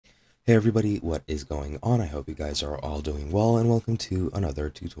Hey everybody, what is going on? I hope you guys are all doing well and welcome to another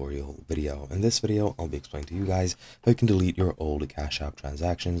tutorial video. In this video, I'll be explaining to you guys how you can delete your old Cash App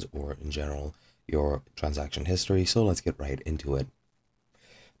transactions or in general, your transaction history. So let's get right into it.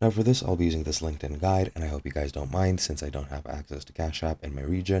 Now for this, I'll be using this LinkedIn guide and I hope you guys don't mind since I don't have access to Cash App in my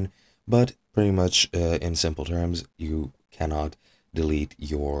region, but pretty much in simple terms, you cannot delete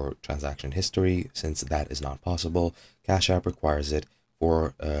your transaction history since that is not possible. Cash App requires it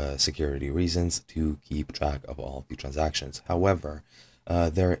for security reasons to keep track of all the transactions. However,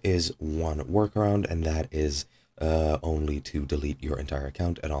 there is one workaround, and that is only to delete your entire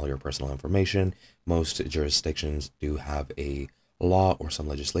account and all your personal information. Most jurisdictions do have a law or some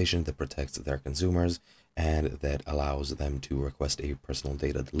legislation that protects their consumers and that allows them to request a personal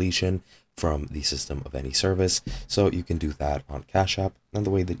data deletion from the system of any service. So you can do that on Cash App. And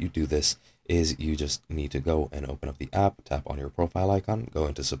the way that you do this is you just need to go and open up the app, tap on your profile icon, go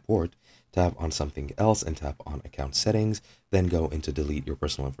into support, tap on something else and tap on account settings, then go into delete your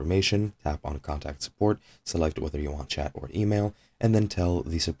personal information, tap on contact support, select whether you want chat or email, and then tell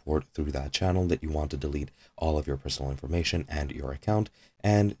the support through that channel that you want to delete all of your personal information and your account.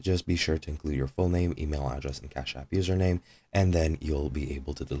 And just be sure to include your full name, email address, and Cash App username, and then you'll be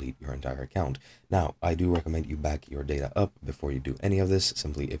able to delete your entire account. Now, I do recommend you back your data up before you do any of this,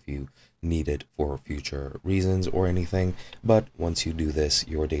 simply if you need it for future reasons or anything. But once you do this,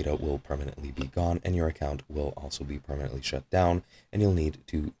 your data will permanently be gone and your account will also be permanently shut down, and you'll need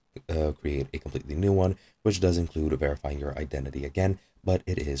to create a completely new one, which does include verifying your identity again, but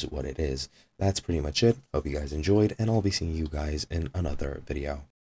it is what it is. That's pretty much it. Hope you guys enjoyed, and I'll be seeing you guys in another video.